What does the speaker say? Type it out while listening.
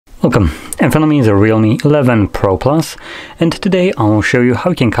Welcome, in front of me is a Realme 11 Pro Plus, and today I will show you how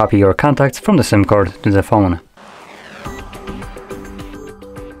you can copy your contacts from the SIM card to the phone.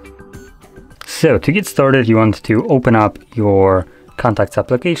 So to get started, you want to open up your contacts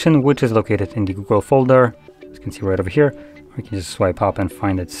application, which is located in the Google folder, as you can see right over here. Or you can just swipe up and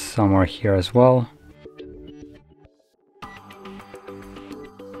find it somewhere here as well.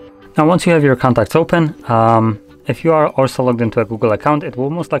 Now once you have your contacts open, if you are also logged into a Google account, it will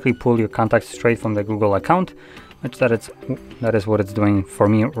most likely pull your contacts straight from the Google account, which that is what it's doing for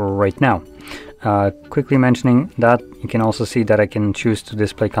me right now. Quickly mentioning that, you can also see that I can choose to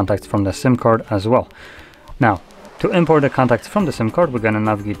display contacts from the SIM card as well. Now, to import the contacts from the SIM card, we're going to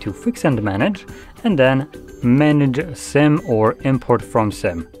navigate to Fix and Manage, and then Manage SIM or Import from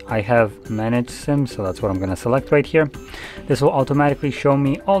SIM. I have Manage SIM, so that's what I'm going to select right here. This will automatically show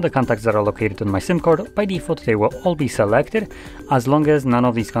me all the contacts that are located on my SIM card. By default, they will all be selected as long as none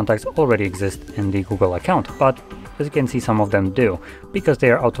of these contacts already exist in the Google account. But as you can see, some of them do, because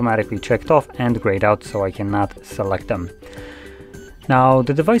they are automatically checked off and grayed out, so I cannot select them. Now,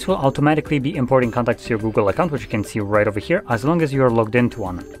 the device will automatically be importing contacts to your Google account, which you can see right over here, as long as you are logged into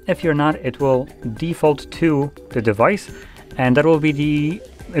one. If you're not, it will default to the device, and that will be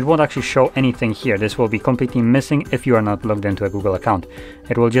it won't actually show anything here. This will be completely missing if you are not logged into a Google account.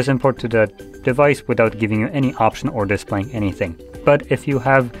 It will just import to the device without giving you any option or displaying anything. But if you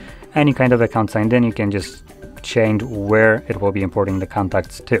have any kind of account signed in, you can just change where it will be importing the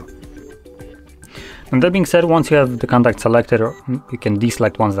contacts to. And that being said, once you have the contact selected, you can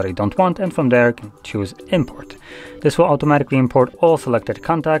deselect ones that you don't want, and from there you can choose Import. This will automatically import all selected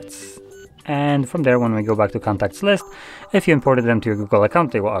contacts, and from there, when we go back to Contacts List, if you imported them to your Google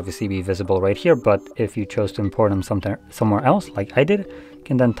account, they will obviously be visible right here, but if you chose to import them somewhere else, like I did, you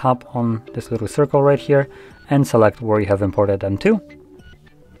can then tap on this little circle right here and select where you have imported them to,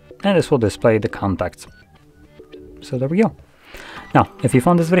 and this will display the contacts. So there we go. Now, if you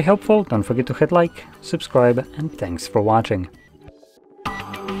found this very helpful, don't forget to hit like, subscribe, and thanks for watching.